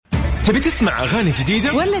تبي تسمع أغاني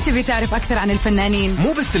جديدة ولا تبي تعرف أكثر عن الفنانين؟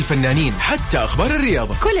 مو بس الفنانين، حتى أخبار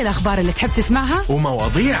الرياضة، كل الأخبار اللي تحب تسمعها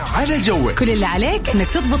ومواضيع على جوك. كل اللي عليك إنك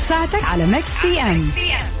تضبط ساعتك على ميكس بي ام.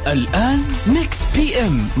 الآن ميكس بي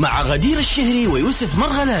ام مع غدير الشهري ويوسف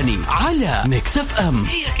مرغلاني على ميكس اف ام.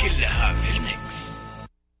 هي كلها في الميكس.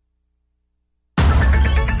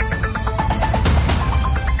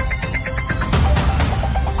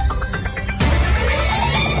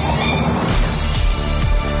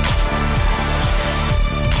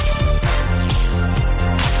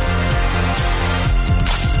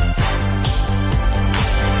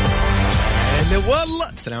 والله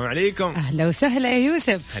السلام عليكم. أهلا وسهلا يا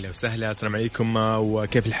يوسف. أهلا وسهلا، السلام عليكم.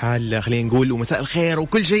 وكيف الحال؟ خلينا نقول ومساء الخير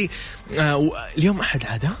وكل شيء. اليوم أحد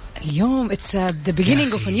عادة، اليوم it's the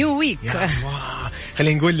beginning of a new week.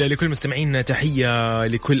 خلينا نقول لكل مستمعين تحية،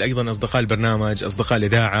 لكل أيضا أصدقاء البرنامج، أصدقاء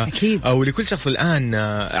الإذاعة أكيد. أو لكل شخص الآن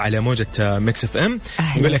على موجة ميكس اف ام.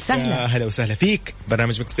 أهلا وسهلا. أهلا وسهلا فيك.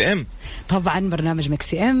 برنامج ميكس بي ام، طبعا برنامج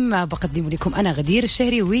ميكس بي ام بقدم لكم أنا غدير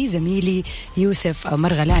الشهري وزميلي يوسف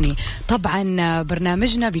مرغلاني. طبعا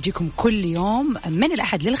برنامجنا بيجيكم كل يوم من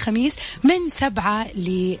الأحد للخميس من 7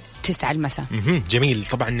 ل 9 المساء. جميل.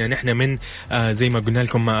 طبعا نحن من زي ما قلنا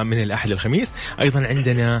لكم من الأحد للخميس. أيضا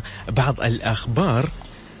عندنا بعض الأخبار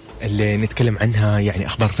اللي نتكلم عنها، يعني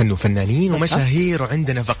أخبار فن وفنانين ومشاهير،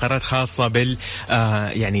 وعندنا فقرات خاصة بال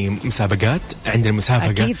يعني مسابقات. عندنا مسابقة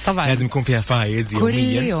أكيد طبعا لازم يكون فيها فايز يوميا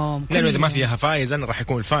كل يوم، لأنه إذا ما فيها فايز أنا راح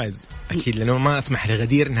أكون الفايز أكيد، لأنه ما أسمح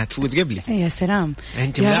لغدير إنها تفوز قبلي. يا سلام،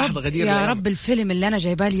 أنت يا ملاحظة رب غدير؟ يا رب الفيلم اللي أنا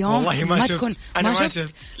جايباه اليوم والله ما شفت. تكون أنا ما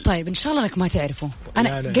شفت. طيب إن شاء الله إنك ما تعرفه.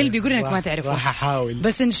 أنا قلبي يقول إنك ما تعرفه، راح أحاول،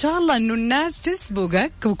 بس إن شاء الله إنه الناس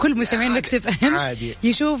تسبقك وكل مستمعين ميكس اف ام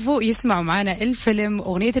يشوفوا يسمعوا معنا الفيلم،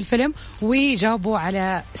 أغنية الفيلم، ويجاوبوا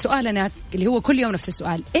على سؤالنا اللي هو كل يوم نفس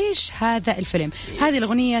السؤال: إيش هذا الفيلم؟ هذه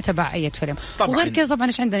الأغنية تبع أي فيلم؟ وغير كذا طبعا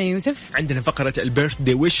إيش عندنا يوسف؟ عندنا فقرة البيرث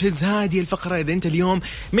داي ويشز. هذه الفقرة إذا أنت اليوم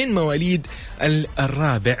من مواليد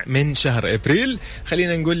 4 من شهر أبريل،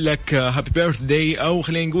 خلينا نقول لك هابي بيرث داي، أو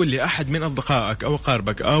خلينا نقول لأحد من أصدقائك أو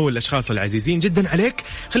أقاربك أو الأشخاص العزيزين جدا عليك،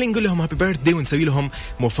 خلينا نقول لهم هابي بيرث داي ونسوي لهم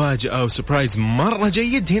مفاجأة وسربرايز مرة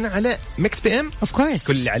جيد هنا على ميكس بي ام. كل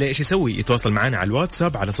اللي عليه إيش يسوي؟ يتواصل معنا على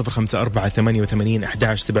الواتساب على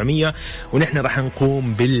 0548811700 ونحن راح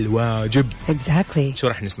نقوم بالواجب. شو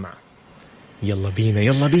راح نسمع؟ يلا بينا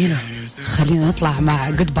يلا بينا، خلينا نطلع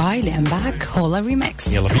مع Goodbye لأم باك هولا ريميكس.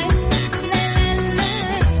 يلا بينا.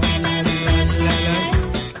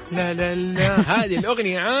 لا لا لا، هذه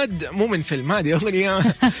الأغنية عاد مو من فيلم، هذه أغنية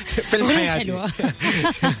فيلم حياتي.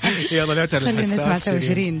 يلا لا ترى الحساس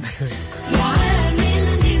شيرين.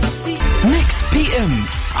 ميكس بي ام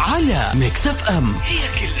على ميكس اف ام، هي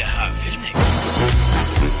كلها في الميكس.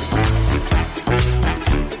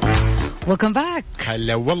 Welcome back.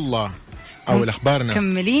 هلا والله. أول أخبارنا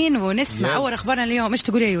كملين ونسمع. أول أخبارنا اليوم إيش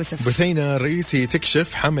تقول يا يوسف؟ بثينة الرئيسي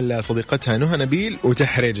تكشف حمل صديقتها نهى نبيل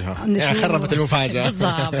وتحرجها. خربت المفاجأة.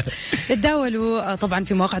 بالضبط. تداولوا طبعا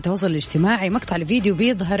في مواقع التواصل الاجتماعي مقطع الفيديو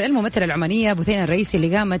بيظهر الممثلة العمانية بثينة الرئيسي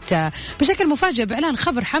اللي قامت بشكل مفاجئ بإعلان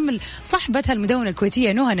خبر حمل صاحبتها المدونة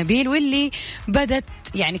الكويتية نهى نبيل، واللي بدت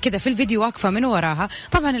يعني كذا في الفيديو واقفة من وراها.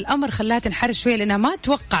 طبعا الأمر خلاها تنحرج شوية لأنها ما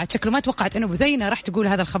توقعت إنه بثينة راح تقول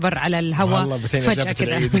هذا الخبر على الهواء فجأة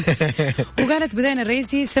كذا. وقالت بثينة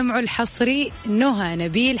الرئيسي: سمعوا الحصري، نهى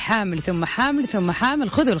نبيل حامل ثم حامل ثم حامل،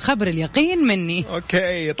 خذوا الخبر اليقين مني.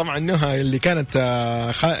 اوكي. طبعا نهى اللي كانت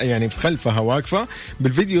يعني في خلفها واقفة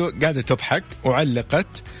بالفيديو قاعدة تضحك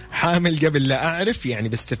وعلقت: حامل قبل لا أعرف،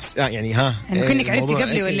 يعني يعني ها كنك عرفتي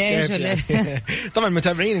قبلي ولا إيش ولا. طبعا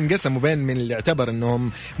المتابعين انقسموا بين من اللي اعتبر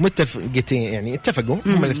أنهم متفقين، يعني اتفقوا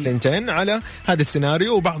هم الثنتين على هذا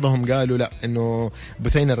السيناريو، وبعضهم قالوا لا، أنه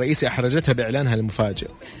بثينة الرئيسي أحرجتها بإعلانها المفاجئ.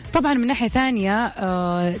 طبعا من ناحية ثانية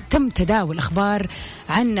تم تداول أخبار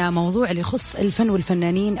عن موضوع اللي يخص الفن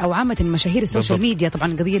والفنانين أو عامة مشاهير السوشيال ميديا.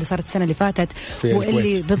 طبعا القضية اللي صارت السنة اللي فاتت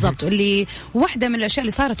واللي بالضبط اللي واحدة من الأشياء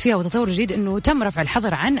اللي صارت فيها وتطور جديد أنه تم رفع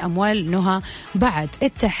الحظر عن أموال نهى بعد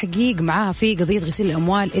التحقيق معها في قضية غسيل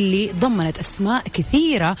الأموال اللي ضمنت أسماء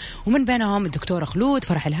كثيرة، ومن بينهم الدكتورة خلود،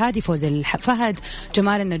 فرح الهادي، فوز الفهد،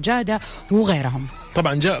 جمال النجادة وغيرهم.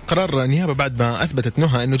 طبعا جاء قرار النيابة بعد ما أثبتت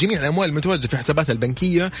نهى أنه جميع الأموال المتواجدة في حساباتها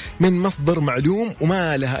البنكية من مصدر معلوم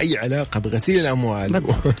وما لها أي علاقة بغسيل الأموال.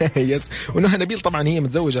 يس. ونهى نبيل طبعا هي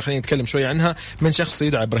متزوجة، خلينا نتكلم شوية عنها، من شخص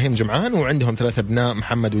يدعى إبراهيم جمعان، وعندهم 3 أبناء،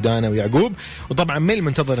 محمد ودانا ويعقوب. وطبعا من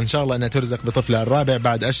المنتظر إن شاء الله أنها ترزق بطفلها الرابع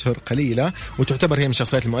بعد أشهر قليلة، وتعتبر هي من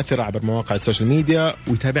الشخصيات المؤثرة عبر مواقع السوشيال ميديا،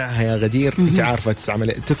 ويتابعها يا غدير أنت عارفة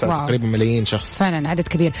 9 تقريبا ملايين شخص، فعلا عدد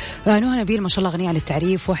كبير. نهى نبيل ما شاء الله غنية عن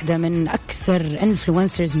التعريف، واحدة من أكثر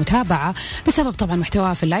انفلونسرز متابعة بسبب طبعا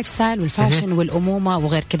محتواها في اللايف ستايل والفاشن والأمومة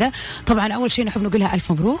وغير كذا. طبعا أول شيء نحب نقولها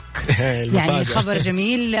ألف مبروك يعني خبر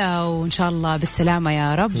جميل وإن شاء الله بالسلامة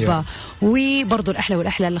يا رب. وبرضو الأحلى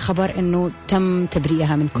والأحلى الخبر إنه تم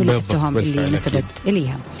تبرئها من كل التهم اللي نسبت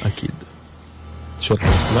إليها. أكيد. شو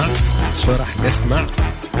راح نسمع؟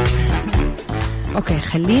 أوكي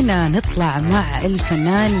خلينا نطلع مع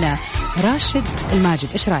الفنان راشد الماجد.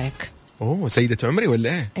 إيش رأيك؟ أوه سيدة عمري ولا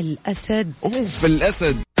إيه؟ الأسد. أوه في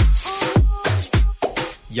الأسد.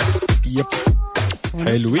 يب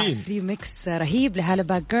حلوين. في ميكس رهيب لهالا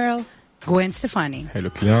باك جيرل غوين ستيفاني. حلو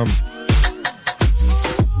كلام.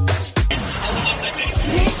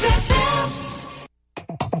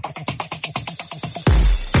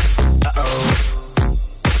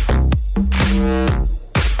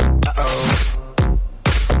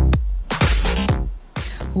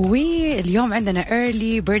 واليوم عندنا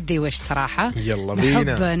early birthday wish صراحة. يلا بينا.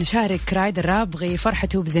 نحب نشارك رايد الرابغي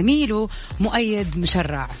فرحته بزميله مؤيد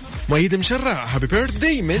مشرع. مؤيد مشرع هابي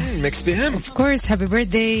بيرثداي من ميكس بي ام. اوف كورس هابي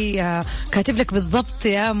بيرثداي. كاتب لك بالضبط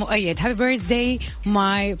يا مؤيد هابي بيرثداي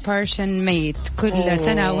ماي بيرسون ميت. كل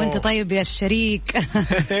سنة وانت طيب يا الشريك.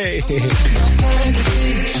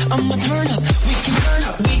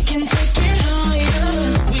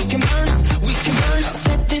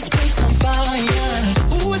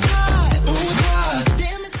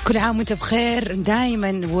 كل عام وانت بخير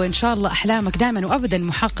دائما وإن شاء الله أحلامك دائما وأبدا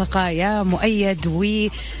محققة يا مؤيد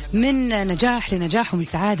ومن نجاح لنجاح ومن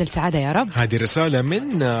سعادة لسعادة يا رب. هذه رسالة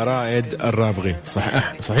من رائد الرابغي.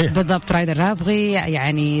 صحيح بالضبط رائد الرابغي.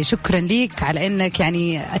 يعني شكرا ليك على أنك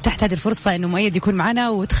يعني أتحت هذه الفرصة أنه مؤيد يكون معنا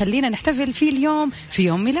وتخلينا نحتفل فيه اليوم في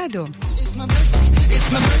يوم ميلاده.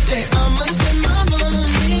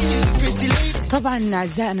 طبعا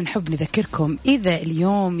أعزائنا نحب نذكركم إذا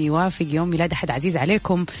اليوم يوافق يوم ميلاد أحد عزيز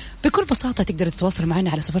عليكم بكل بساطة تقدروا تتواصلوا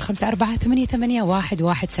معنا على 0548811700.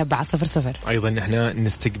 أيضا نحن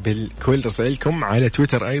نستقبل كل رسائلكم على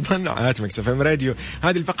تويتر أيضا @mixfmradio.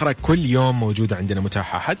 هذه الفقرة كل يوم موجودة عندنا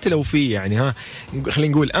متاحة حتى لو في يعني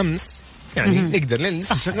خلينا نقول أمس يعني نقدر لأن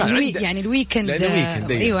لسه شغال يعني الويكند.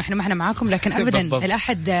 أيوة إحنا ما إحنا معاكم لكن أبدا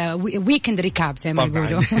الأحد ويكند ريكاب زي ما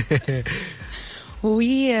يقولوا.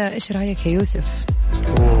 وإيش رأيك يا يوسف؟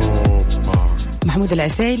 محمود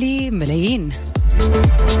العسيلي ملايين.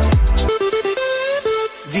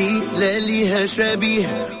 دي لا ليها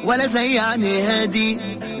شبيه ولا زي يعني هادي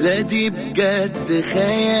لا دي بجد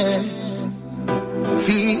خيال.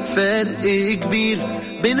 في فرق كبير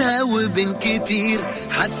بينها وبين كتير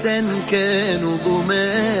حتى إن كانوا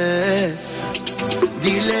جمال.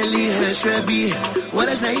 دي لا ليها شبيه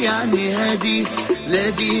ولا زي يعني هادي لا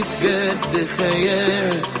دي بجد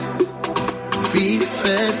خيال. في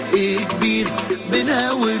فرق كبير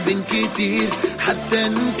بينها وبين كتير حتى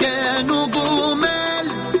إن كانوا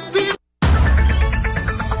جمال.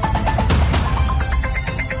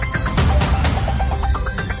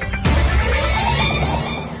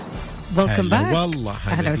 Welcome back. والله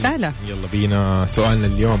أهلا وسهلا. يلا بينا سؤالنا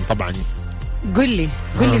اليوم طبعا. قل لي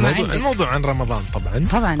ما عندك. الموضوع عن رمضان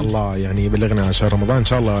طبعا. الله يعني بلغنا شهر رمضان إن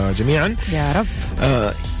شاء الله جميعا يا رب.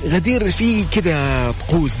 غدير في كده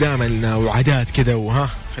طقوس دائما وعادات كده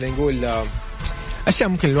خلينا نقول أشياء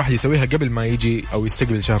ممكن الواحد يسويها قبل ما يجي أو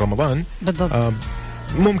يستقبل شهر رمضان. بالضبط.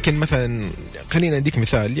 ممكن مثلا خلينا نديك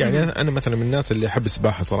مثال. يعني أنا مثلا من الناس اللي أحب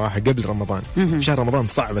السباحة صراحة قبل رمضان. شهر رمضان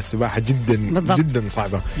صعبة السباحة جدا. بالضبط. جدا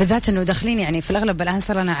صعبة بالذات إنه داخلين يعني في الأغلب الآن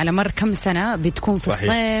صار لنا على مر كم سنة بتكون في صحيح.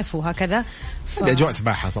 الصيف وهكذا أجواء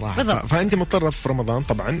سباحة صراحة. فأنت مضطرة في رمضان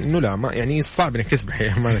طبعا إنه لا ما يعني صعب إنك تسبحي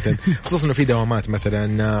أمانة. خصوصا إنه في دوامات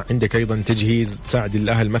مثلا عندك أيضا تجهيز تساعد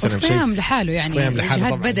الأهل مثلا في الصيام لحاله يعني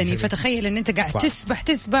جهاد بدني. فتخيل إن أنت قاعد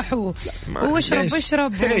تسبح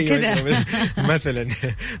واشرب وكذا مثلا.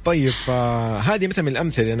 طيب هذه مثلا من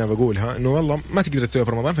الأمثلة اللي أنا بقولها إنه والله ما تقدر تسويها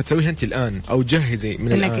في رمضان فتسويها أنت الآن أو جهزي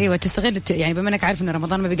من الآن. أيوة تستغل يعني بما أنك عارف إن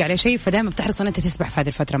رمضان ما بيقع عليه شيء فدائما بتحرص أن أنت تسبح في هذه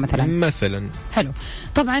الفترة مثلا. حلو.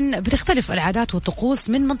 طبعا بتختلف العادات والطقوس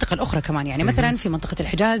من منطقة لأخرى كمان. يعني مثلا في منطقة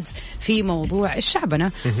الحجاز في موضوع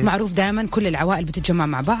الشعبنة معروف دائما كل العوائل بتتجمع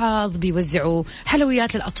مع بعض بيوزعوا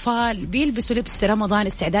حلويات للأطفال بيلبسوا لبس رمضان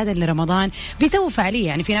استعدادا لرمضان بيسووا فعالية.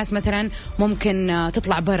 يعني في ناس مثلا ممكن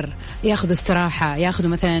تطلع بر ياخذوا استراحة ياخذوا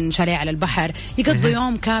مثلا شاليه على البحر يقضوا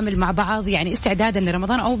يوم كامل مع بعض يعني استعدادا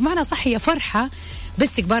لرمضان أو بمعنى صح هي فرحة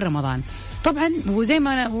باستقبال رمضان. طبعا وزي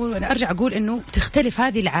ما أنا أرجع أقول إنه تختلف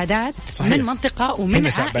هذه العادات صحيح. من منطقة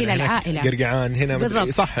ومن عائلة لعائلة. قرقعان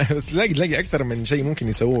هنا صح تلاقي أكثر من شيء ممكن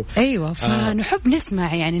يسووه. أيوة فنحب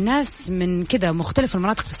نسمع يعني الناس من كذا مختلف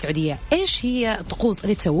المناطق في السعودية إيش هي الطقوس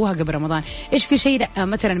اللي تسووها قبل رمضان. إيش في شيء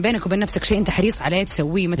مثلا بينك وبين نفسك شيء أنت حريص عليه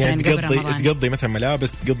تسويه مثلا يعني قبل رمضان. تقضي مثلا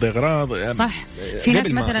ملابس تقضي أغراض صح. في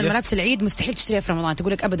ناس مثلا ملابس العيد مستحيل تشتريها في رمضان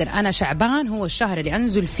تقول لك أبدا أنا شعبان هو الشهر اللي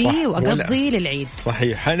أنزل فيه وأقضي للعيد.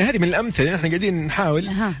 صحيح هذه من الأمثلة احنا قاعدين نحاول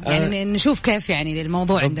يعني نشوف كيف يعني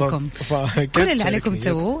الموضوع عندكم. كل اللي عليكم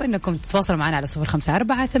تسووه انكم تتواصلوا معنا على 0548811700.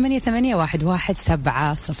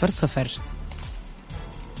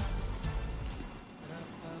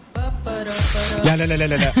 لا لا لا لا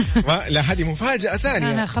لا لا هذه مفاجأة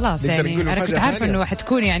ثانية. أنا خلاص يعني أنا كنت عارفة إنه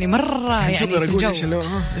حتكون يعني مرة يعني في الجو.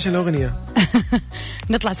 إيش الأغنية؟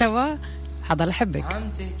 نطلع سوا. حضر أحبك.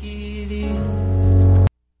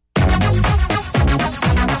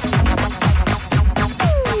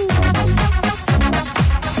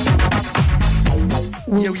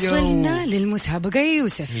 وصلنا للمسابقة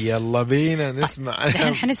يوسف. يلا بينا نسمع.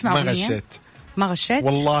 الحين حنسمع أغنية. ما غشيت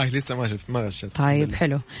والله لسه ما شفت ما غشيت. طيب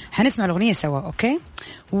حلو حنسمع الأغنية سوا أوكي.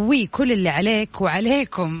 وكل اللي عليك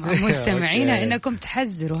وعليكم مستمعينا إنكم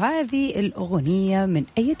تحذروا هذه الأغنية من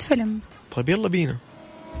أي فيلم. طيب يلا بينا.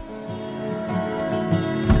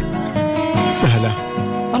 سهلة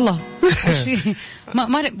الله. إيش فيه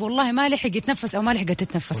ما والله ما لحق يتنفس أو ما لحق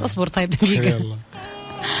تتنفس. أصبر طيب دقيقة. يلا.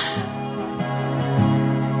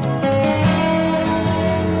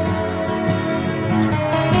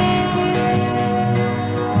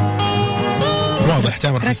 واضح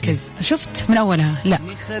تامر حسني. ركز شفت من أولها. لا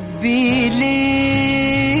نخبي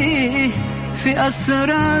ليه في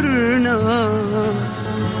أسرارنا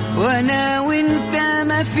وأنا وأنت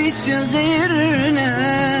ما فيش غيرنا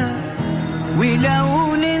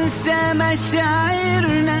ولو ننسى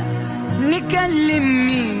مشاعرنا نكلم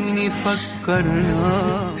مين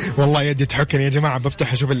يفكرنا. والله يدي تحكني يا جماعة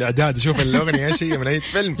بفتح أشوف الإعداد أشوف الأغنية إيش هي من أي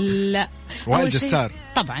فيلم. لا وائل جسار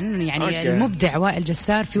طبعا يعني أوكي. المبدع وائل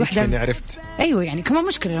جسار في واحدة أنا عرفت. أيوة يعني كمان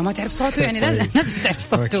مشكلة لو ما تعرف صوته يعني لازم تعرف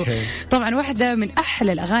صوته. طبعا واحدة من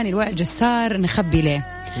أحلى الأغاني لوائل جسار نخبي ليه.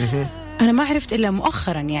 أنا ما عرفت إلا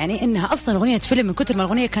مؤخرا يعني إنها أصلا أغنية فيلم من كتر ما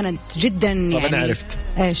الأغنية كانت جدا يعني. طبعا عرفت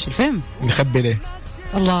إيش الفيلم نخبي ليه.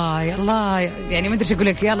 الله يعني ما أدري إيش أقول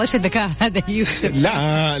لك. يلا إيش الذكاء هذا يوسف.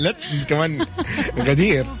 لا كمان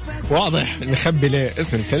غدير واضح. نخبي ليه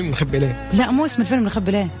اسم الفيلم نخبي ليه. لا مو اسم الفيلم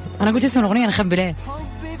نخبي ليه. أنا قلت اسم الأغنية نخبي ليه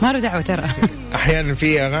ما له دعوة ترى. أحيانا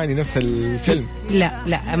في أغاني نفس الفيلم. لا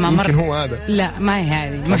ما ممكن هو هذا. لا ما هي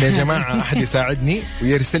هذه. طب يا جماعة أحد يساعدني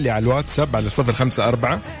ويرسل لي على الواتساب على 0548811700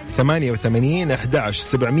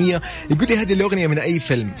 يقول لي هذه الأغنية من أي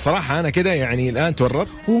فيلم. صراحة أنا كده يعني الآن تورط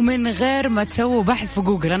ومن غير ما تسووا بحث في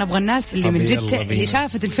جوجل. أنا أبغى الناس اللي من جد اللي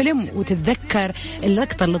شافت الفيلم وتتذكر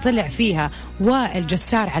اللقطة اللي طلع فيها وائل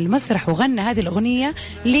جسار على المسرح وغنى هذه الأغنية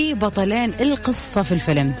لبطلين القصة في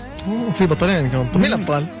الفيلم. في بطلين كمان. طيب مين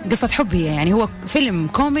الأبطال؟ قصة حب هي يعني هو فيلم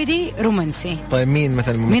كوميدي رومانسي. طيب مين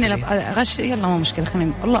مثلا مين غش يلا ما مشكلة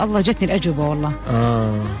خلينا الله جتني الأجوبة والله.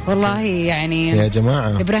 والله يعني يا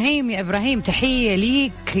جماعة إبراهيم تحية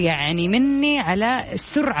ليك يعني مني على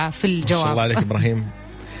السرعة في الجواب. ما شاء الله عليك إبراهيم.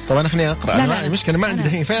 طبعا خليني أقرأ. لا مشكلة ما عندي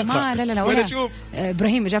دحين فين أقرأ. لا ولا شوف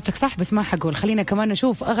إبراهيم إجابتك صح بس ما حقول. خلينا كمان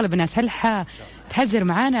نشوف أغلب الناس هل تحذر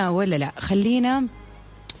معانا ولا لا. خلينا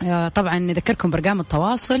طبعا نذكركم برقم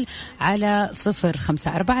التواصل على 0548811700.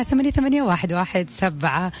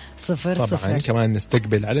 طبعا كمان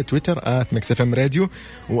نستقبل على تويتر @mixfmradio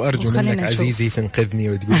وأرجو منك عزيزي تنقذني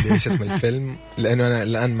وتقول لي إيش اسم الفيلم لأنه أنا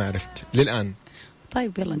الآن ما عرفت للآن.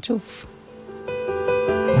 طيب يلا نشوف.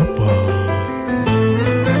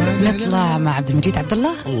 نطلع مع عبد المجيد عبد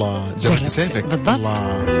الله. الله جربت سيفك بالضبط.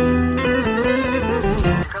 الله.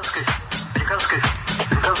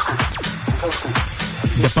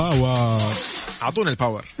 باور أعطونا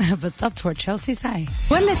الباور. بالضبط فور تشيلسي ساي.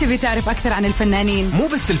 ولا تبي تعرف أكثر عن الفنانين؟ مو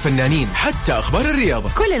بس الفنانين حتى أخبار الرياضة.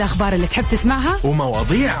 كل الأخبار اللي تحب تسمعها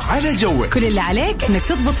ومواضيع على جوك. كل اللي عليك إنك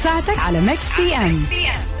تضبط ساعتك على ميكس بي ام.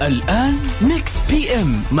 الآن ميكس بي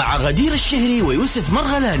ام مع غدير الشهري ويوسف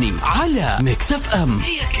مرغلاني على ميكس اف ام.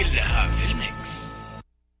 هي كلها في الميكس.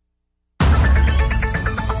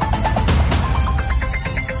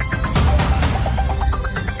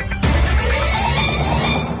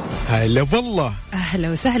 هلا والله،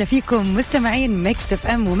 أهلا وسهلا فيكم مستمعين ميكس اف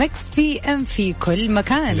ام وميكس بي ام في كل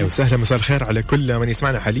مكان. أهلا وسهلا، مساء الخير على كل من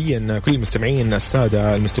يسمعنا حاليا، كل المستمعين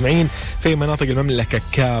السادة المستمعين في مناطق المملكة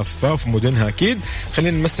كافة في مدنها أكيد.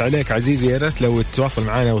 خلينا نمس عليك عزيزي، يا ريت لو تتواصل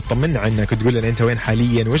معنا وتطمنا عنك وتقول لنا أنت وين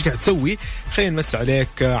حاليا وإيش قاعد تسوي. خلينا نمس عليك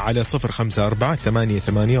على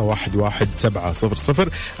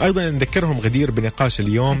 0548811700. أيضا نذكرهم غدير بنقاش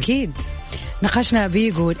اليوم. أكيد نقاشنا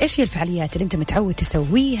بيقول إيش هي الفعاليات اللي أنت متعود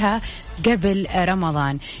تسويها قبل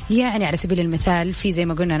رمضان؟ يعني على سبيل المثال في زي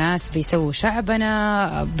ما قلنا ناس بيسووا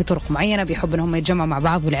شعبنا بطرق معينة، بيحبوا أنهم يتجمعوا مع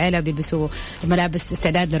بعض والعيلة، بيلبسوا ملابس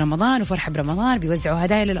استعداد لرمضان وفرح برمضان، بيوزعوا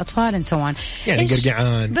هدايا للأطفال انسوان، يعني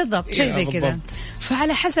قرقعان بالضبط شيء زي كذا.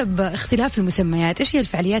 فعلى حسب اختلاف المسميات إيش هي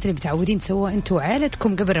الفعاليات اللي متعودين تسووها أنتوا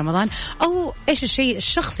وعائلتكم قبل رمضان؟ أو إيش الشيء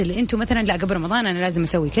الشخصي اللي أنتوا مثلا لا قبل رمضان أنا لازم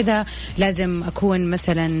أسوي كذا، لازم أكون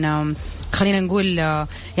مثلا خلينا نقول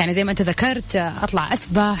يعني زي ما أنت ذكرت أطلع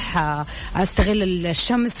أسبح، أستغل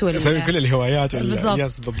الشمس أسوي كل الهوايات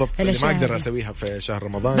بالضبط اللي ما أقدر أسويها في شهر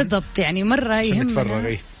رمضان. بالضبط، يعني مرة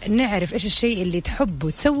يهمنا نعرف إيش الشيء اللي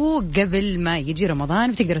تحبوا تسووه قبل ما يجي رمضان.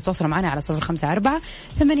 وتقدروا تتواصلوا معنا على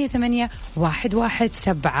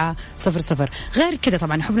 0548811700. غير كده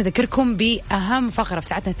طبعا نحب نذكركم بأهم فقرة في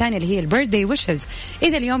ساعتنا الثانية اللي هي البيرثدي ويشز.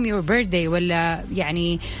 إذا اليوم يور بيرثدي ولا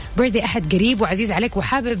يعني بيرثدي أحد قريب وعزيز عليك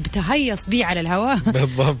وحابب تهيص بيه على الهواء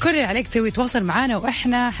كل اللي عليك تسوي تواصل معنا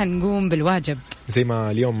وإحنا حنقوم بالواجب. زي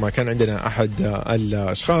ما اليوم كان عندنا أحد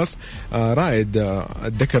الأشخاص رائد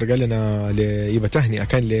اتذكر قال لنا يبى تهنئة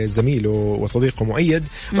كان لزميله وصديقه مؤيد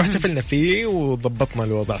واحتفلنا فيه وضبطنا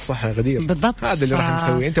الوضع صح يا غدير. بالضبط، هذا اللي راح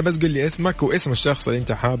نسويه. انت بس قل لي اسمك واسم الشخص اللي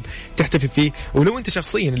انت حاب تحتفل فيه، ولو انت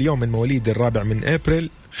شخصيا اليوم من مواليد 4 أبريل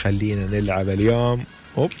خلينا نلعب اليوم.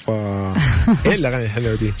 اوبا ايه الاغاني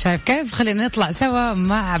الحلوه دي؟ شايف كيف؟ خلينا نطلع سوا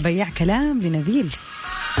مع بياع كلام لنبيل.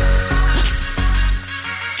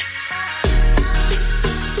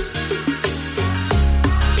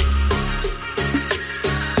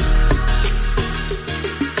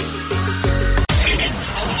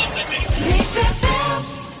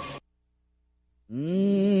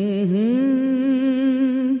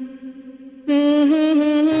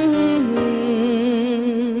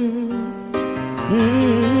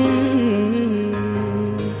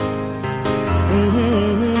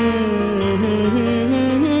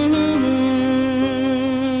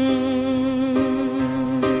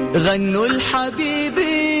 غنوا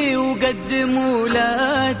الحبيبي وقدموا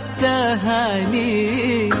له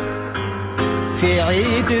التهاني في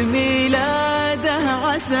عيد ميلاده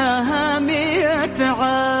عساها 100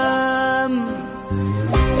 عام.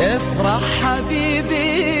 افرح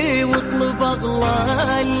حبيبي واطلب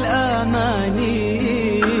اغلى الاماني،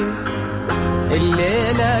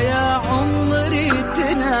 الليله يا عمري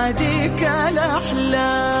تناديك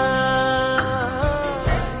الاحلام.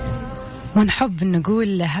 ونحب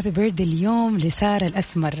نقول هابي بيرثدي اليوم لسارة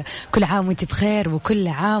الأسمر، كل عام وانت بخير وكل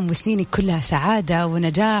عام وسنينك كلها سعادة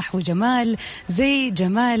ونجاح وجمال زي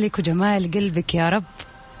جمالك وجمال قلبك يا رب.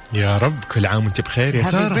 يا رب كل عام وانت بخير يا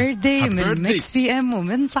سارة. هابي بيرثدي من ميكس بي ام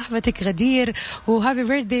ومن صاحبتك غدير، وهابي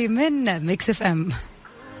بيرثدي من ميكس اف ام.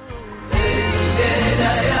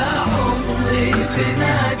 الليلة يا عمري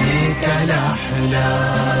تناديك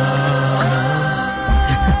الأحلام.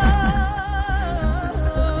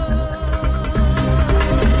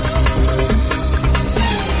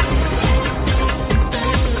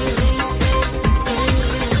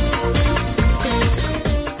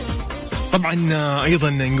 طبعا ايضا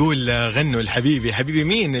نقول غنوا الحبيبي. حبيبي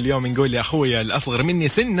مين اليوم؟ نقول لاخويا الاصغر مني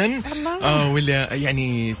سنا ولا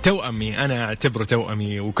يعني توأمي، انا اعتبره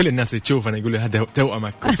توأمي وكل الناس اللي تشوفنا يقولوا هذا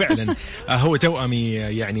توأمك، وفعلا هو توأمي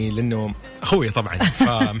يعني لانه اخوي طبعا.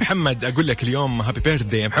 فمحمد اقول لك اليوم هابي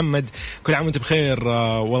بيرثدي يا محمد، كل عام وانت بخير،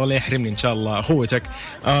 والله لا يحرمني ان شاء الله اخوتك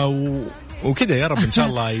وكده يا رب إن شاء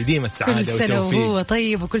الله يديم السعادة والتوفيق. كل سنة وهو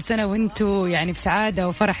طيب وكل سنة وانتو يعني بسعادة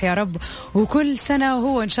وفرح يا رب، وكل سنة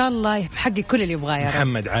وهو إن شاء الله يحقق كل اللي يبغاه يا رب.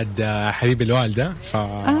 محمد عاد حبيب الوالدة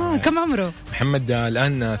كم عمره؟ محمد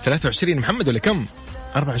الآن 23. محمد ولا كم؟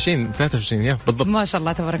 24 23 بالضبط. ما شاء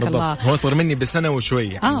الله تبارك بالضبط. الله. هو أصغر مني بسنة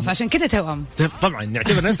وشوية فعشان كده توأم. طبعا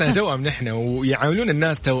نعتبر نفسنا توأم نحن، ويعاملون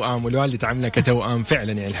الناس توأم، والوالدة تعاملنا كتوأم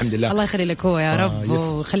فعلا يعني الحمد لله. الله يخلي لك هو يا رب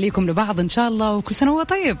وخليكم لبعض إن شاء الله، وكل سنة وهو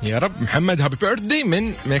طيب يا رب. محمد هابي بيرثدي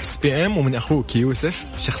من ميكس بي ام ومن أخوك يوسف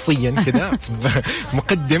شخصيا كذا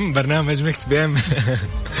مقدم برنامج ميكس بي ام.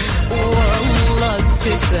 والله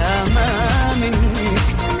ابتسامة منك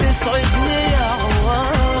تسعدني يا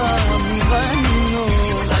عوام. غنوا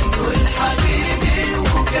الحبيبي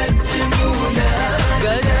وقدموا له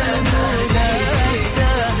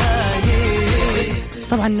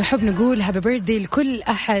طبعا نحب نقول هابي بيرثدي لكل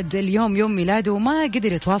أحد اليوم يوم ميلاده وما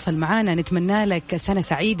قدر يتواصل معنا. نتمنى لك سنة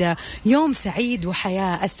سعيدة، يوم سعيد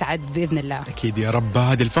وحياة أسعد بإذن الله. أكيد يا رب.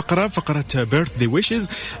 هذه الفقرة فقرة بيرثدي ويشز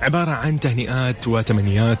عبارة عن تهنئات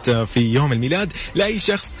وتمنيات في يوم الميلاد لأي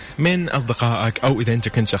شخص من أصدقائك، أو إذا أنت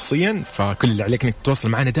كنت شخصيا فكل اللي عليك إنك تتواصل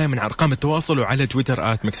معنا دائما على أرقام التواصل وعلى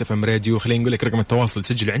تويتر @mixfmradio. خلينا نقول لك رقم التواصل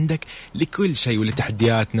سجله عندك لكل شيء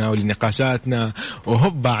ولتحدياتنا ولنقاشاتنا.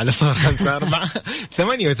 وهبا على صار 5/4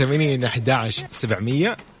 88 11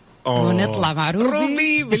 700 ونطلع مع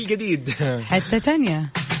روبي بالجديد. حتى تانية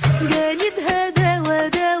قالبها دوا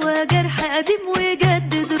جرح قديم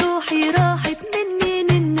وجدد روحي راحت مني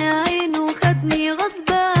من عين وخدني غصب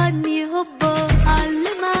عني هوبا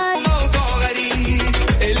علم علي موضوع غريب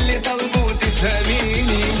اللي طلبوا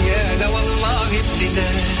تفهميني. انا والله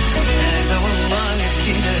ابتداء، انا والله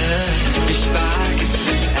ابتداء مش بعاكس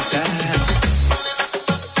من الاساس،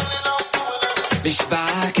 مش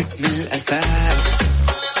بعاكس من الاساس.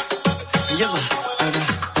 يلا انا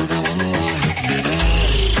والله ابتداء.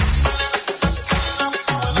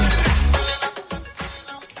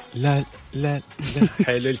 لا لا لا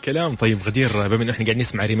حلو الكلام. طيب غدير، بما انه احنا قاعدين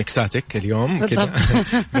نسمع ريمكساتك اليوم كذا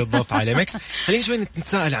بالضبط على ميكس، خلينا شوي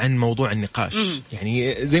نتساءل عن موضوع النقاش.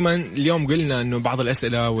 يعني زي ما اليوم قلنا انه بعض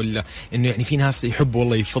الاسئله ولا انه يعني في ناس يحبوا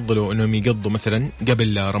والله يفضلوا انهم يقضوا مثلا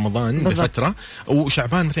قبل رمضان بفتره،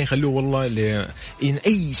 وشعبان مثلا يخلوه والله إن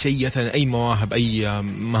اي شيء مثلا اي مواهب اي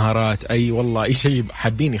مهارات اي والله اي شيء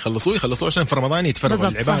حابين يخلصوه عشان في رمضان يتفرغوا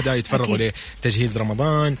للعباده، يتفرغوا لتجهيز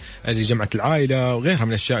رمضان لجمعه العائله وغيرها من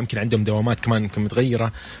الاشياء. يمكن عندهم دوامات كمان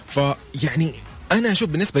متغيرة. فيعني أنا أشوف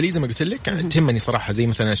بالنسبة لي زي ما قلت لك تهمني صراحة زي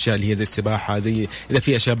مثلا أشياء اللي هي زي السباحة، زي إذا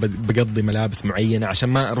في أشياء بقضي ملابس معينة عشان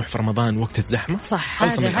ما أروح في رمضان وقت الزحمة. صح،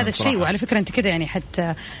 هذا الشيء. وعلى فكرة أنت كده يعني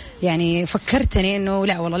حتى يعني فكرتني إنه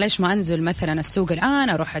لا والله ليش ما أنزل مثلا السوق الآن،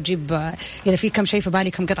 أروح أجيب إذا في كم شيء في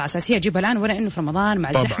بالي كم قطعة أساسية أجيبها الآن، ولا إنه في رمضان مع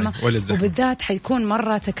الزحمة. وبالذات حيكون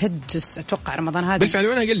مرة تكدس أتوقع رمضان هذا بالفعل.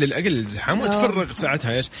 وأنا أقل الزحام وأتفرغ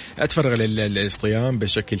ساعتها إيش أتفرغ للصيام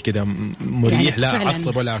بشكل كده مريح يعني لا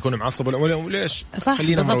أعصب ولا أكون معصب ولا ليش.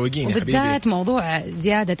 خلينا مروقين يا حبيبي. وبالذات موضوع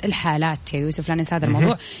زيادة الحالات يا يوسف، لا ننسى هذا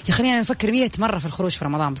الموضوع يخلينا نفكر 100 مرة في الخروج في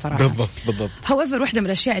رمضان بصراحة. بالضبط. however واحدة من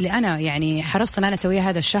الأشياء اللي أنا يعني حرصت أن أنا أسويها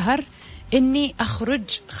هذا الشهر إني أخرج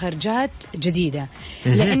خرجات جديدة،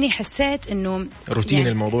 لأني حسيت إنه روتين يعني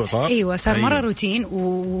الموضوع صار. أيوة صار مرة روتين.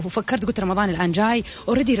 وفكرت قلت رمضان الآن جاي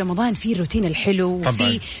أوريدي، رمضان فيه الروتين الحلو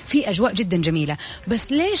وفي أجواء جدا جميلة،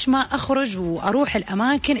 بس ليش ما أخرج وأروح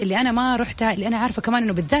الأماكن اللي أنا ما رحتها، اللي أنا عارفة كمان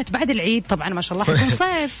إنه بالذات بعد العيد طبعا ما شاء الله حيكون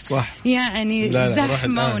صيف صح. يعني لا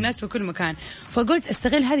زحمة وناس في كل مكان. فقلت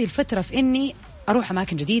استغل هذه الفترة في إني أروح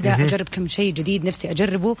أماكن جديدة، أجرب كم شيء جديد نفسي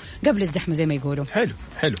أجربه قبل الزحمة زي ما يقولوا.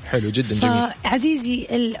 حلو جدا جميل. عزيزي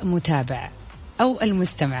المتابع أو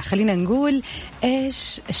المستمع، خلينا نقول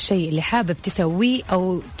إيش الشيء اللي حابب تسويه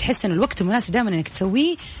أو تحس إنه الوقت المناسب دائما إنك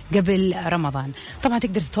تسويه قبل رمضان. طبعا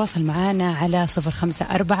تقدر تتواصل معنا على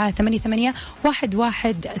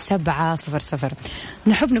 0548811700.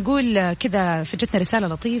 نحب نقول كذا، فجتنا رسالة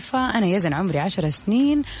لطيفة: أنا يزن عمري 10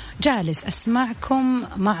 سنين جالس أسمعكم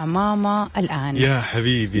مع ماما الآن. يا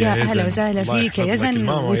حبيبي يا أهلا وسهلا فيك يا يزن،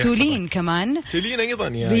 وتولين كمان تولين أيضا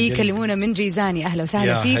بيكلمونا من جيزاني. أهلا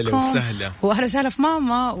وسهلا فيكم وأهلا وسهلا في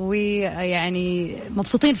ماما، ويعني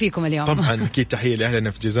مبسوطين فيكم اليوم. طبعا أكيد تحية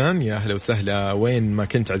لأهلنا في جيزان، يا أهلا وسهلا وين ما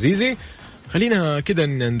كنت عزيزي. خلينا كده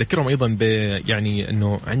نذكرهم أيضا يعني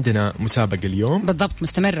أنه عندنا مسابقة اليوم بالضبط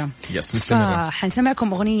مستمرة.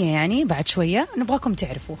 فحنسمعكم أغنية يعني بعد شوية، نبغاكم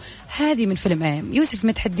تعرفوا هذه من فيلم ايه. يوسف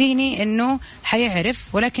متحديني أنه حيعرف،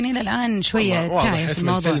 ولكن إلى الآن شوية تايه في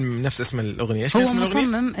الموضوع. الفيلم نفس اسم الأغنية. هو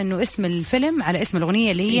مصمم أنه اسم الفيلم على اسم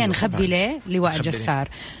الأغنية اللي هي نخبي ليه لواء الجسار.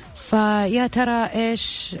 فيا ترى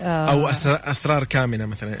إيش أو أسرار كامنة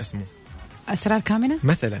مثلا، اسمه أسرار كامنة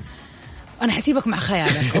مثلا. أنا حسيبك مع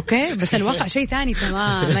خيالك أوكي، بس الواقع شيء ثاني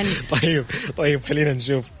تماما. طيب خلينا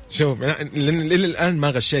نشوف إلى الآن ما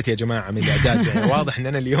غشيت يا جماعة من الإعداد يعني واضح إن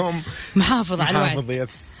أنا اليوم محافظ على الوعد.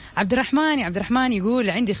 عبد الرحمن يقول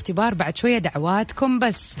عندي اختبار بعد شوية، دعواتكم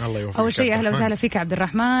بس. أول شيء أهلا وسهلا فيك عبد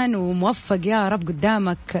الرحمن، وموفق يا رب،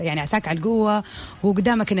 قدامك يعني عساك على القوة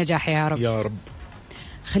وقدامك النجاح يا رب. يا رب.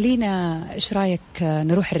 خلينا إيش رأيك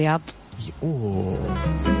نروح الرياض؟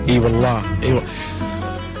 اي والله ايوه.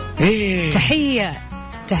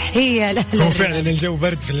 تحية له. هو فعلا الجو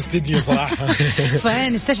برد في الاستديو صراحة.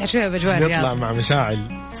 فنستشعر شوية بأجواء الرياض، نطلع مع مشاعل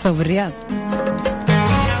صوب الرياض.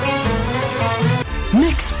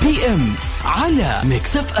 ميكس بي ام على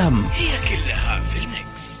ميكس اف ام، هي كلها في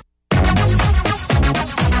الميكس.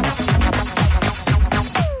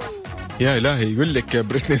 يا إلهي يقول لك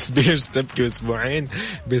بريتني سبيرز تبكي أسبوعين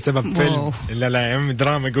بسبب فيلم. لا يا عم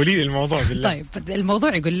دراما، قولي لي الموضوع بالله. طيب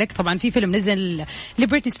الموضوع يقول لك طبعا في فيلم نزل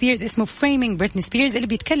لبريتني سبيرز اسمه فريمينج بريتني سبيرز اللي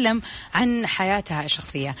بيتكلم عن حياتها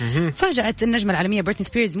الشخصية. فاجأت النجمة العالمية بريتني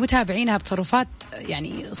سبيرز متابعينها بتصرفات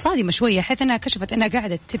يعني صادمة شوية، حيث أنها كشفت أنها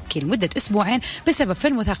قاعدة تبكي لمدة أسبوعين بسبب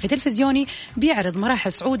فيلم وثائقي تلفزيوني بيعرض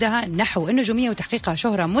مراحل صعودها نحو النجومية وتحقيقها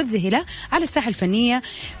شهرة مذهلة على الساحة الفنية،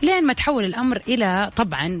 لين ما تحول الأمر إلى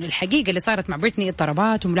طبعا الحقيقة اللي صارت مع بريتني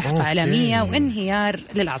اضطرابات وملاحقة عالمية وانهيار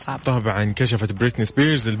للأعصاب. طبعا كشفت بريتني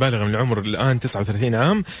سبيرز البالغة من العمر الآن 39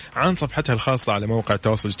 عام عن صفحتها الخاصة على موقع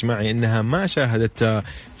التواصل الاجتماعي إنها ما شاهدت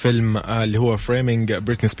فيلم اللي هو فريمينج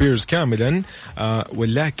بريتني سبيرز كاملا،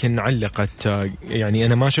 ولكن علقت يعني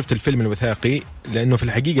أنا ما شفت الفيلم الوثائقي لأنه في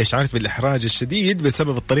الحقيقة شعرت بالإحراج الشديد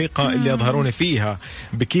بسبب الطريقة اللي أظهروني فيها.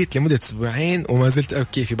 بكيت لمدة أسبوعين وما زلت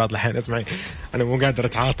أبكي في بعض الأحيان. اسمعي أنا مو قادر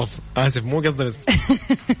أتعاطف، آسف مو قصدي بس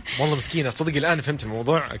والله مسكينة. تصدق الآن فهمت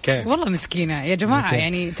الموضوع. أوكي والله مسكينة يا جماعة.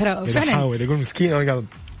 يعني ترى فعلا أحاول أقول مسكينة وأنا قاعد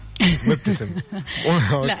مبتسم.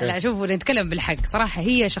 لا شوفوا نتكلم بالحق صراحة،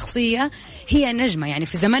 هي شخصية هي نجمة يعني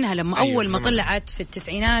في زمنها لما أول ما طلعت في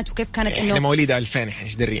التسعينات وكيف كانت إنه مواليد 2000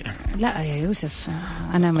 إيش دري. لا يا يوسف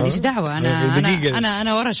أنا ماليش دعوة،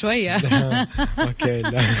 أنا ورا شوية. أوكي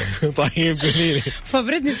لا طيب قولي لي.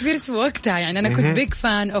 فبريتني سبيرز في وقتها يعني أنا كنت بيج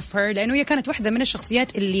فان أوف هير، لأنه هي كانت واحدة من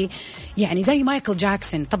الشخصيات اللي يعني زي مايكل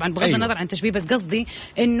جاكسون طبعا بغض النظر عن تشبيه، بس قصدي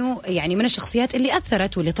إنه يعني من الشخصيات اللي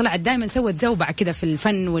أثرت واللي طلعت دائما سوت زوبعة كده في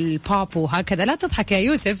الفن والبوب وهكذا. لا تضحك يا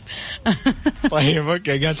يوسف. طيب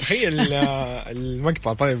اوكي قاعد تخيل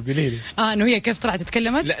المقطع. طيب قولي لي انه هي كيف طلعت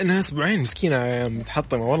تكلمت. لا انها اسبوعين مسكينه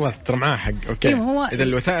متحطمه والله ترى معاها حق. اوكي هو اذا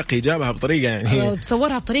الوثائقي جابها بطريقه يعني هي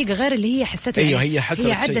تصورها بطريقه غير اللي هي حسته. ايوه يعني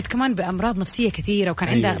هي عدت كمان بامراض نفسيه كثيره وكان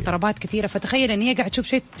عندها اضطرابات كثيره، فتخيل ان هي قاعد تشوف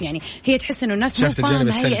شيء يعني هي تحس انه الناس مو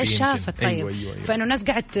فاهمه هي ايش شافت. طيب أيوة. فانه الناس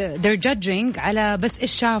قاعد they're judging على بس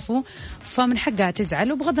ايش شافوا، فمن حقها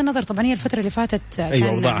تزعل. وبغض النظر طبعا هي الفتره اللي فاتت كان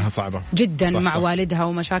وضعها صعبه جدا صح مع صح. والدها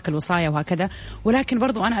ومشاكل وصايا وهكذا، ولكن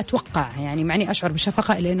برضو أنا أتوقع يعني معني أشعر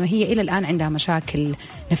بالشفقة لأنه هي إلى الآن عندها مشاكل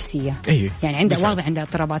نفسية. يعني عندها واضح عندها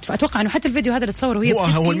اضطرابات، فأتوقع أنه حتى الفيديو هذا اللي تصوره وهي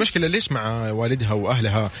هو المشكلة ليش مع والدها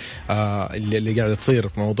وأهلها اللي قاعدة تصير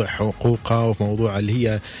في موضوع حقوقها وفي موضوع اللي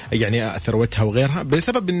هي يعني ثروتها وغيرها،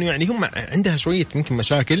 بسبب إنه يعني هم عندها شوية ممكن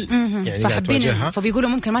مشاكل يعني قاعدة تواجهها، فبيقولوا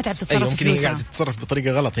ممكن ما تعرف تتصرف. ممكن هي قاعدة تتصرف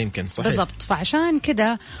بطريقة غلط يمكن. صحيح بالضبط. فعشان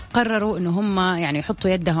كده قرروا إنه هم يعني يحطوا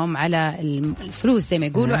يدهم على الفلوس زي ما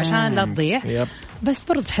يقولوا عشان لا تضيع. بس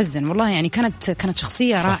برضو تحزن والله، يعني كانت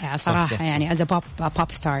شخصية رائعة صراحة. صح يعني as a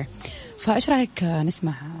pop star. فإيش رأيك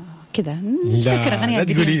نسمع كذا نفتكر أغنية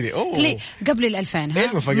قديمة قبل 2000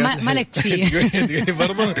 ما لك فيه. تقولي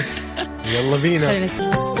برضو يلا بينا.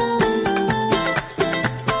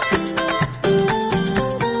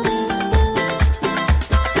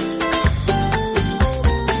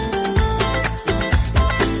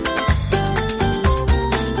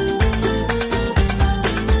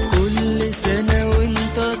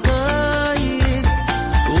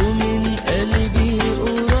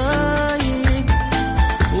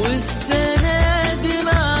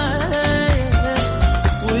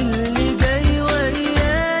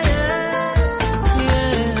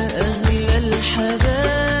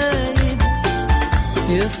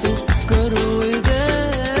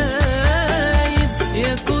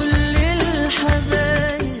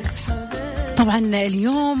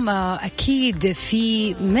 اليوم أكيد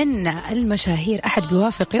في من المشاهير أحد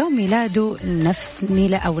بيوافق يوم ميلاده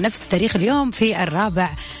نفس تاريخ اليوم في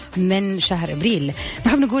 4 من شهر أبريل.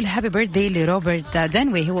 نحب نقول هابي بيرثدي لروبرت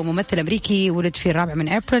دانوي، هو ممثل أمريكي ولد في 4 من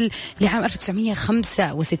أبريل لعام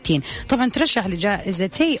 1965. طبعا ترشح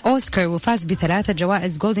لجائزتي أوسكار وفاز ب3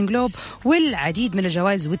 جوائز جولدن جلوب والعديد من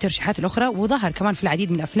الجوائز والترشيحات الأخرى، وظهر كمان في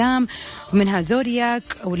العديد من الأفلام ومنها زورياك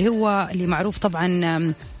واللي هو اللي معروف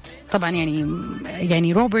طبعا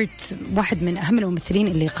يعني روبرت واحد من أهم الممثلين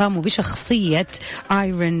اللي قاموا بشخصية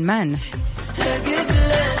آيرون مان،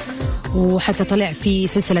 وحتى طلع في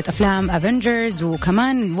سلسلة أفلام أفنجرز،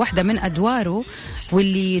 وكمان واحدة من أدواره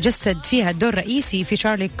واللي جسد فيها الدور رئيسي في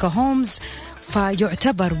شارلوك هولمز،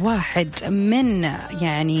 فيعتبر واحد من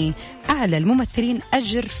يعني أعلى الممثلين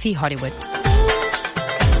أجر في هوليوود.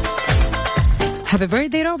 Happy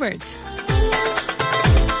birthday روبرت.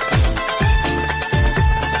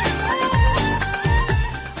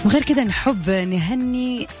 وغير كده نحب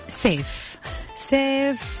نهني سيف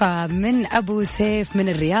من أبو سيف من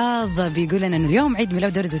الرياض، بيقول لنا أنه اليوم عيد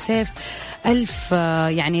ميلاد ولده سيف. ألف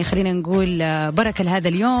يعني خلينا نقول بركة لهذا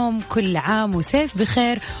اليوم، كل عام وسيف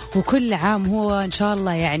بخير، وكل عام هو إن شاء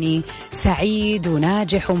الله يعني سعيد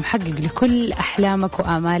وناجح ومحقق لكل أحلامك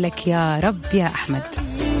وآمالك يا رب يا أحمد.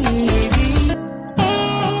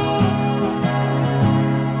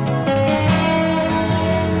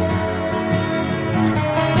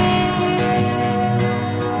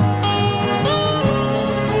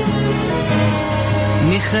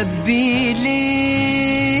 نخبي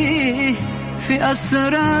ليه في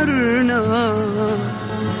أسرارنا،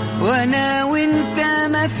 وأنا وأنت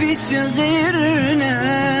ما فيش غيرنا،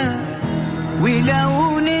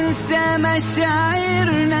 ولو ننسى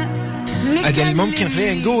مشاعرنا. أجل ممكن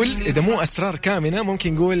خلينا نقول إذا مو أسرار كامنة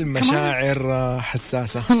ممكن نقول مشاعر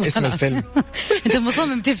حساسة. اسم الفيلم. أنت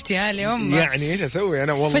مصمم تفتي اليوم يعني إيش أسوي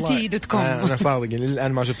أنا والله فتي.com. أنا صادق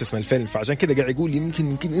الآن ما شفت اسم الفيلم، فعشان كذا قاعد يقول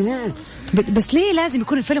يمكن بس ليه لازم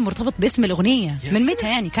يكون الفيلم مرتبط باسم الأغنية؟ من متى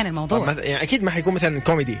يعني كان الموضوع؟ يعني أكيد ما حيكون مثلا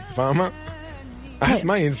كوميدي، فاهمة؟ أحس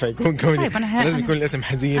ما ينفع يكون كوميدي. طيب لازم يكون الاسم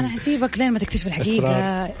حزين. أنا هسيبك لين ما تكتشف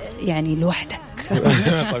الحقيقة يعني لوحدك.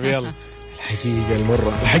 طيب يلا.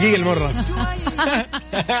 الحقيقة المرة.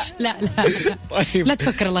 لا طيب. لا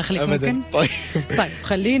تفكر الله يخليك ممكن. طيب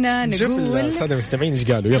خلينا نقول شوف السادة المستمعين إيش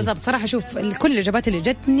قالوا. يلا. بصراحة شوف كل الإجابات اللي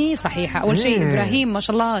جتني صحيحة. أول شيء إبراهيم ما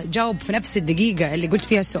شاء الله جاوب في نفس الدقيقة اللي قلت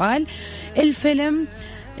فيها السؤال. الفيلم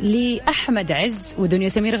لأحمد عز ودنيا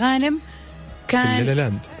سمير غانم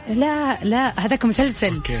كان لا هذاك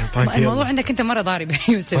مسلسل. طيب الموضوع يلا. عندك أنت مرة ضارب يا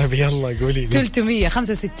يوسف. طيب يلا قولي لي.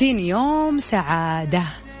 365 يوم سعادة.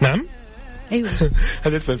 نعم. أيوة.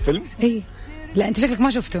 هذا اسم الفيلم. إيه لا أنت شكلك ما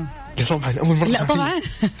شفته. لا طبعا أول مرة. لا طبعا.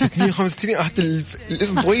 365 حتى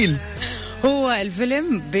الاسم طويل. هو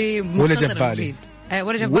الفيلم بمختصر مفيد.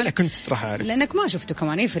 ولا كنت راح أعرف لأنك ما شفته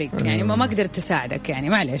كمان يفرق يعني ما قدرت تساعدك يعني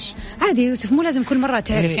معلش عادي يوسف مو لازم كل مرة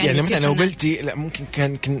تعرف يعني مثلا لو قلتي لا ممكن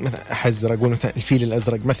كان مثلا أحزر أقول مثلا الفيل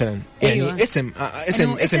الأزرق مثلا يعني أيوة.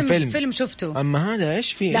 اسم فيلم شفته. أما هذا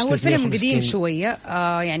إيش فيه؟ لا هو الفيلم قديم شوية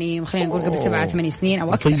يعني خلينا نقول قبل 7-8 سنين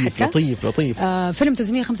أو أكثر حتى. لطيف. فيلم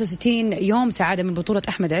 365 يوم سعادة من بطولة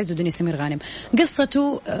أحمد عز ودنيا سمير غانم.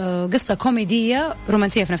 قصته قصة كوميدية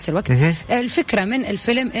رومانسية في نفس الوقت. الفكرة من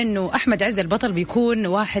الفيلم إنه أحمد عز البطل بيكون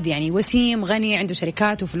واحد يعني وسيم غني عنده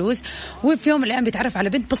شركات وفلوس، وفي يوم من الأيام بيتعرف على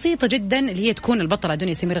بنت بسيطة جدا اللي هي تكون البطلة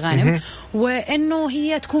دنيا سمير غانم، وإنه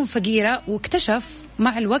هي تكون فقيرة، واكتشف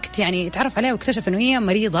مع الوقت يعني تعرف عليها واكتشف إنه هي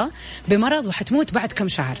مريضة بمرض وحتموت بعد كم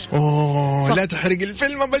شهر. لا تحرق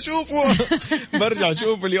الفيلم بشوفه. برجع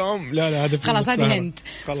أشوفه اليوم. لا هذا خلاص هذه هند.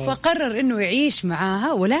 فقرر إنه يعيش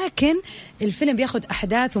معاها، ولكن الفيلم بياخد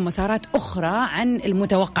أحداث ومسارات أخرى عن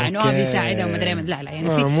المتوقع إنه بيساعدها وما أدري. لا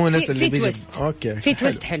يعني في تويست. في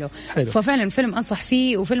تويست حلو. ففعلا فيلم أنصح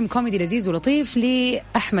فيه، وفيلم كوميدي لذيذ ولطيف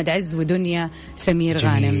لأحمد عز ودنيا سمير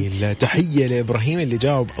غانم. تحية لإبراهيم اللي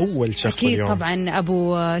جاوب أول شخص أكيد اليوم. طبعا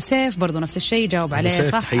أبو سيف برضو نفس الشيء جاوب عليه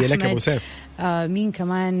صح. تحية لك أبو سيف. مين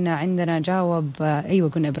كمان عندنا جاوب؟ أيوة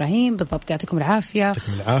قلنا إبراهيم بالضبط. يعطيكم العافية.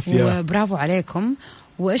 وبرافو عليكم.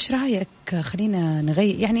 وإيش رأيك خلينا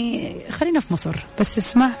نغير يعني خلينا في مصر بس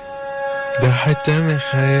اسمع ده حتى من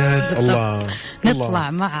خيال. الله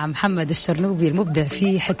نطلع مع محمد الشرنوبي المبدع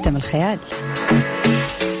في حتى من الخيال.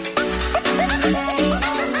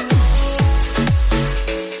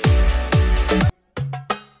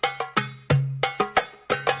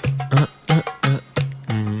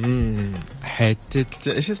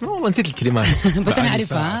 ايش اسمه والله نسيت الكلمات. بس انا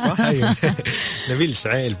اعرفها صح. أيوة. نبيل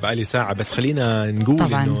شعيل بقالي ساعه. بس خلينا نقول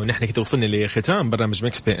طبعاً. انه نحن كده وصلنا لختام برنامج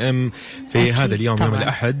ميكس بي ام في هذا اليوم طبعاً. يوم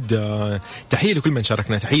الاحد. تحيه لكل من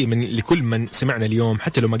شاركنا، تحيه لكل من سمعنا اليوم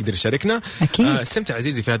حتى لو ما قدر يشاركنا. استمتع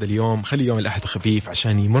عزيزي في هذا اليوم، خلي يوم الاحد خفيف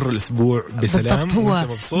عشان يمر الاسبوع بسلام وانت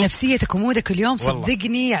مبسوط. نفسيتك ومودك اليوم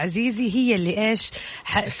صدقني يا عزيزي هي اللي ايش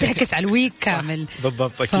تعكس على الويك كامل.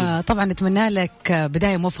 بالضبط اكيد. فطبعا نتمنى لك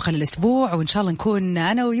بدايه موفقه للاسبوع، وان شاء الله نكون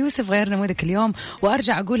أنا ويوسف غيرنا مودك اليوم.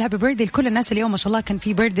 وأرجع أقول هابي بيرثدي لكل الناس اليوم، ما شاء الله كان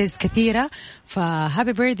في بيرثديز كثيرة،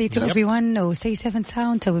 فهابي بيرثدي to everyone و say 7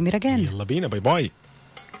 sound to me again. يلا بينا باي باي.